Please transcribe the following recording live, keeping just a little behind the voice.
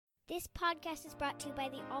This podcast is brought to you by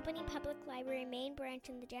the Albany Public Library main branch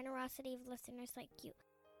and the generosity of listeners like you.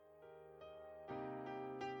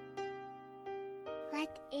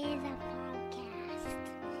 What is a podcast?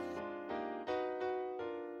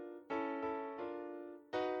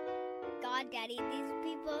 God, Daddy, these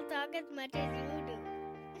people talk as much as you do.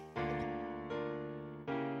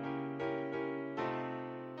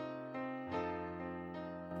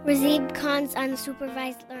 Razib Khan's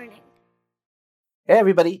Unsupervised Learning. Hey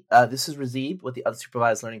everybody, this is Razib with the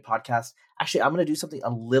Unsupervised Learning Podcast. Actually, I'm going to do something a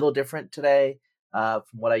little different today from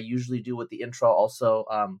what I usually do with the intro. Also,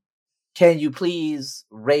 can you please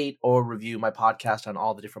rate or review my podcast on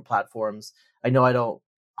all the different platforms? I know I don't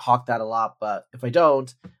hawk that a lot, but if I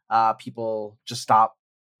don't, people just stop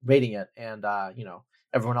rating it. And,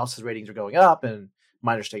 everyone else's ratings are going up and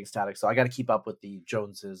mine are staying static. So I got to keep up with the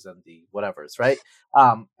Joneses and the whatevers, right?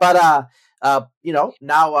 Now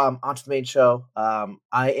onto the main show.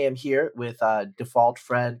 I am here with default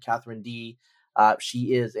friend Katherine Dee.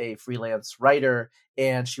 She is a freelance writer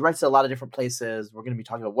and she writes at a lot of different places. We're going to be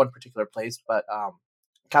talking about one particular place, but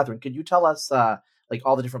Katherine, could you tell us all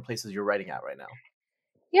the different places you're writing at right now?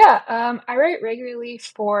 Yeah, I write regularly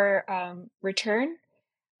for Return,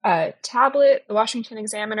 Tablet, The Washington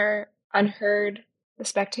Examiner, Unheard, The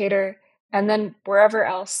Spectator, and then wherever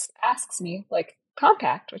else asks me, like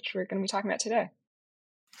Compact, which we're going to be talking about today.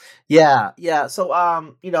 Yeah.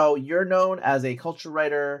 So, you're known as a culture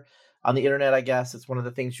writer on the internet, I guess. It's one of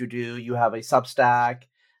the things you do. You have a Substack,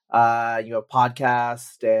 you have a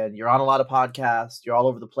podcast, and you're on a lot of podcasts. You're all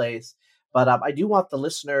over the place. But I do want the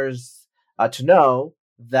listeners to know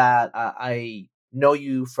that I know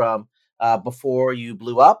you from before you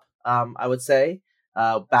blew up, I would say,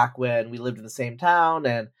 back when we lived in the same town,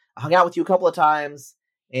 and I hung out with you a couple of times,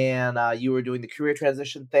 and you were doing the career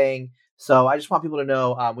transition thing. So I just want people to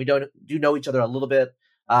know we do know each other a little bit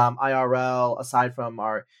IRL, aside from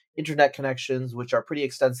our internet connections, which are pretty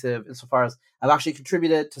extensive insofar as I've actually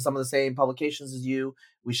contributed to some of the same publications as you.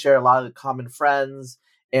 We share a lot of common friends,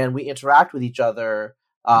 and we interact with each other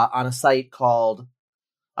on a site called,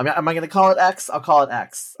 am I going to call it X? I'll call it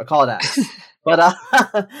X. But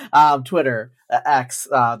Twitter, X,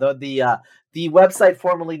 the website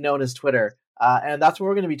formerly known as Twitter. And that's what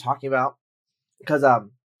we're going to be talking about because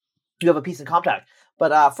you have a piece in Compact.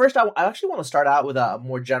 But first, I actually want to start out with a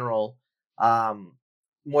more general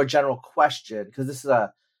question, because this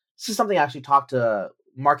is something I actually talked to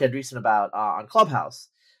Mark Andreessen about on Clubhouse.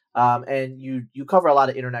 And you cover a lot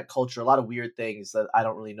of internet culture, a lot of weird things that I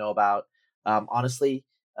don't really know about, honestly.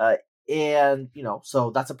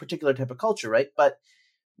 So that's a particular type of culture, right? But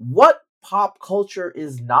what pop culture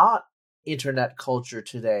is not internet culture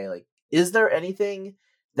today? Like, is there anything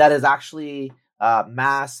that is actually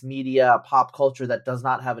mass media pop culture that does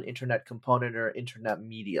not have an internet component or internet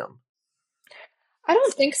medium? I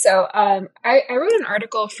don't think so. I wrote an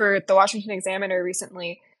article for the Washington Examiner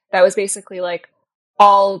recently that was basically like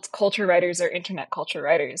all culture writers are internet culture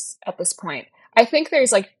writers at this point. I think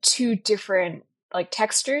there's like two different like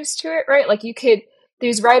textures to it, right? Like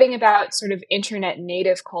there's writing about sort of internet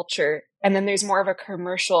native culture, and then there's more of a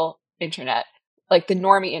commercial internet, like the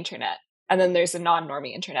normie internet, and then there's the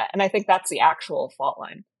non-normie internet. And I think that's the actual fault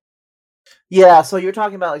line. Yeah, so you're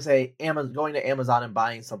talking about, like, say, Amazon, going to Amazon and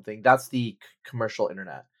buying something. That's the commercial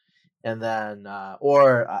internet. And then, I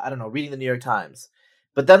don't know, reading the New York Times.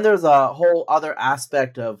 But then there's a whole other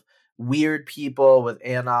aspect of weird people with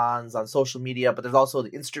anons on social media. But there's also the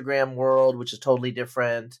Instagram world, which is totally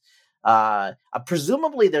different.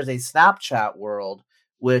 Presumably there's a Snapchat world,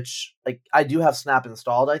 which, like, I do have Snap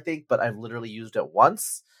installed, I think, but I've literally used it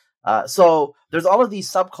once. So there's all of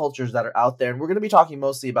these subcultures that are out there, and we're going to be talking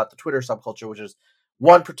mostly about the Twitter subculture, which is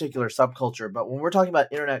one particular subculture. But when we're talking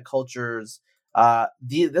about internet cultures,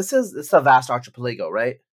 this is a vast archipelago,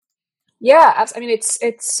 right? Yeah, I mean, it's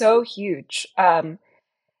so huge.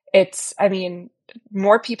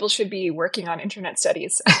 More people should be working on internet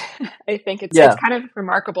studies. I think it's kind of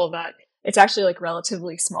remarkable that it's actually like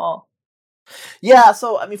relatively small. Yeah.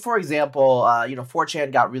 So, I mean, for example,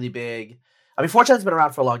 4chan got really big. I mean, 4chan's been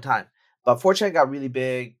around for a long time, but 4chan got really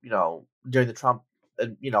big, during the Trump,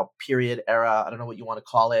 period era. I don't know what you want to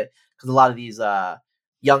call it, because a lot of these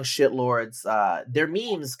young shitlords, their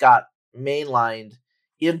memes got mainlined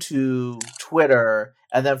into Twitter,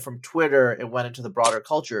 and then from Twitter it went into the broader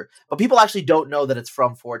culture. But people actually don't know that it's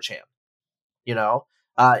from 4chan,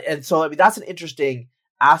 and so I mean that's an interesting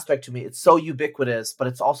aspect to me. It's so ubiquitous, but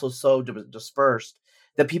it's also so dispersed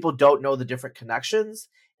that people don't know the different connections.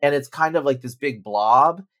 And it's kind of like this big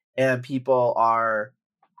blob, and people are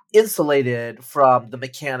insulated from the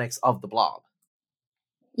mechanics of the blob.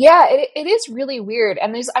 Yeah, it is really weird.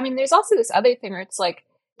 And there's also this other thing where it's like,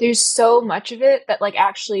 there's so much of it that like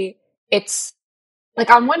actually it's like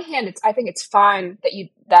on one hand, I think it's fine that you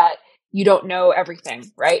don't know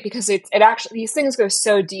everything, right? Because it actually, these things go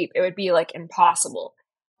so deep, it would be like impossible.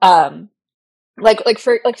 Um,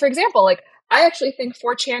 for example, like I actually think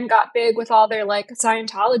 4chan got big with all their like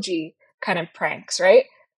Scientology kind of pranks, right?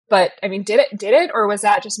 But I mean, did it, or was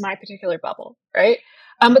that just my particular bubble, right?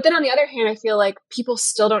 But then on the other hand, I feel like people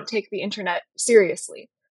still don't take the internet seriously,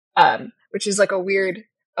 which is like a weird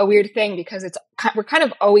thing because we're kind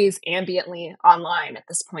of always ambiently online at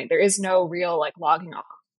this point. There is no real like logging off.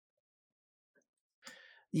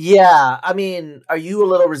 Yeah, I mean, are you a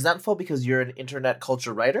little resentful because you're an internet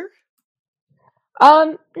culture writer?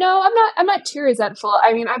 No, I'm not too resentful.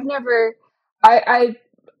 I mean,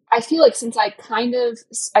 I feel like since I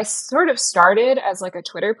sort of started as like a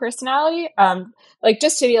Twitter personality, like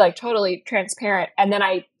just to be like totally transparent, and then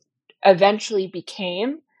I eventually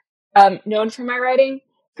became known for my writing.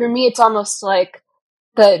 For me, it's almost like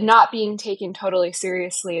the not being taken totally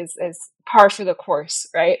seriously is par for the course,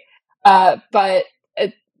 right? But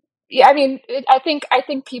yeah, I mean, I think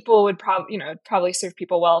people would probably serve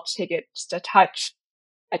people well to take it just a touch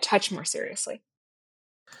more seriously.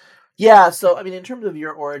 Yeah, so I mean, in terms of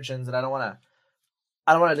your origins, and I don't want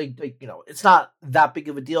to, like, it's not that big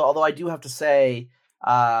of a deal. Although I do have to say,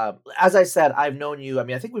 as I said, I've known you. I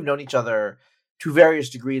mean, I think we've known each other to various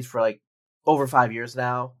degrees for like over 5 years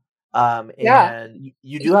now. Yeah, And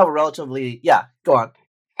you do have a relatively, yeah. Go on.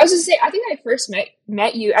 I was just say I think I first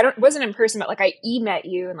met you. I don't wasn't in person, but like I met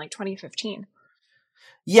you in like 2015.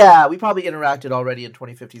 Yeah, we probably interacted already in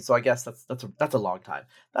 2015. So I guess that's a long time.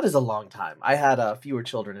 That is a long time. I had fewer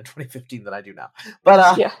children in 2015 than I do now.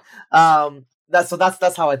 But Yeah.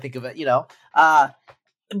 that's how I think of it.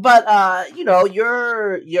 But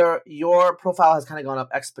your profile has kind of gone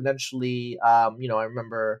up exponentially. I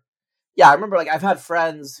remember, yeah, I remember, like, I've had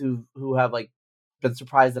friends who have like been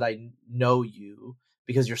surprised that I know you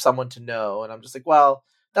because you're someone to know, and I'm just like, well,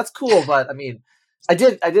 that's cool, but I mean, I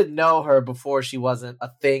did know her before she wasn't a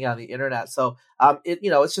thing on the internet. So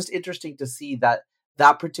it's just interesting to see that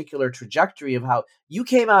particular trajectory of how you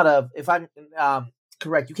came out of, if I'm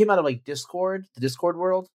correct, you came out of like the Discord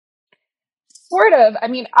world. Sort of. I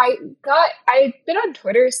mean, I've been on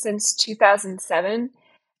Twitter since 2007,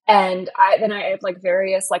 and I had like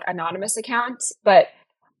various like anonymous accounts, but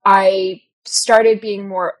I started being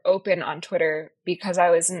more open on Twitter because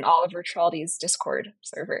I was in Oliver Traldi's Discord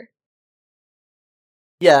server.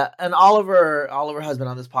 Yeah, and Oliver has been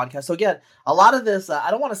on this podcast. So again, a lot of this,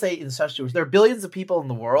 I don't want to say incestuous. There are billions of people in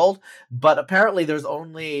the world, but apparently there's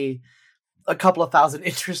only a couple of thousand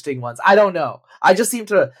interesting ones. I don't know.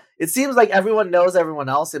 It seems like everyone knows everyone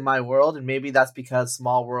else in my world, and maybe that's because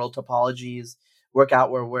small world topologies work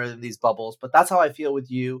out where we're in these bubbles. But that's how I feel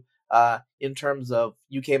with you, in terms of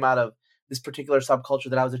you came out of this particular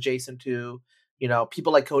subculture that I was adjacent to.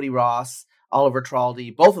 People like Cody Ross, Oliver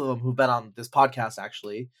Traldi, both of them who've been on this podcast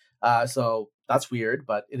actually. So that's weird,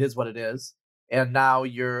 but it is what it is. And now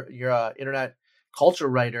you're a internet culture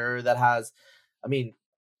writer that has, I mean,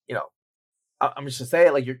 you know, I'm just gonna say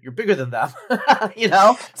it, like, you're bigger than them,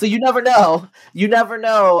 So you never know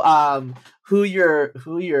who you're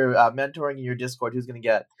mentoring in your Discord, who's gonna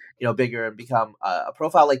get bigger and become a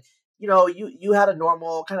profile. Like, you had a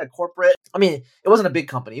normal kind of corporate. I mean, it wasn't a big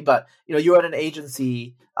company, but you were at an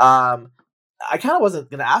agency. I kind of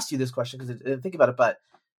wasn't gonna ask you this question because I didn't think about it, but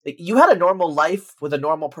like, you had a normal life with a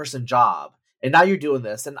normal person job, and now you're doing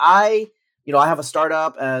this. And I have a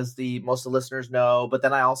startup, as the most of the listeners know, but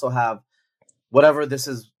then I also have whatever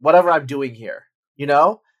I'm doing here, you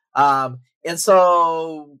know? And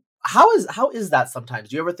so how is that sometimes?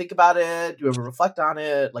 Do you ever think about it? Do you ever reflect on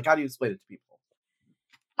it? Like, how do you explain it to people?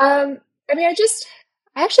 I mean,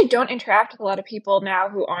 I actually don't interact with a lot of people now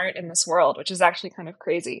who aren't in this world, which is actually kind of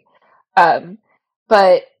crazy. Um,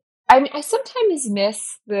 but I mean, I sometimes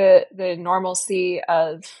miss the normalcy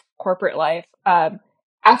of corporate life.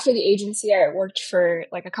 After the agency, I worked for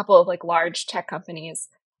like a couple of like large tech companies.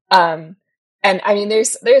 Um, and I mean,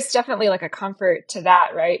 there's definitely like a comfort to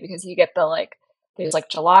that, right? Because you get there's like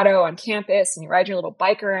gelato on campus and you ride your little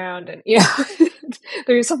bike around, and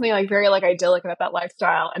there's something like very like idyllic about that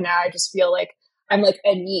lifestyle. And now I just feel like I'm like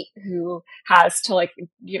a NEET who has to like,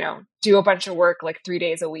 do a bunch of work like 3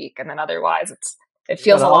 days a week. And then otherwise it Isn't that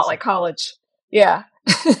feels a lot awesome? like college. Yeah.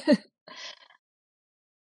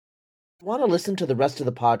 Want to listen to the rest of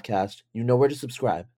the podcast? You know where to subscribe.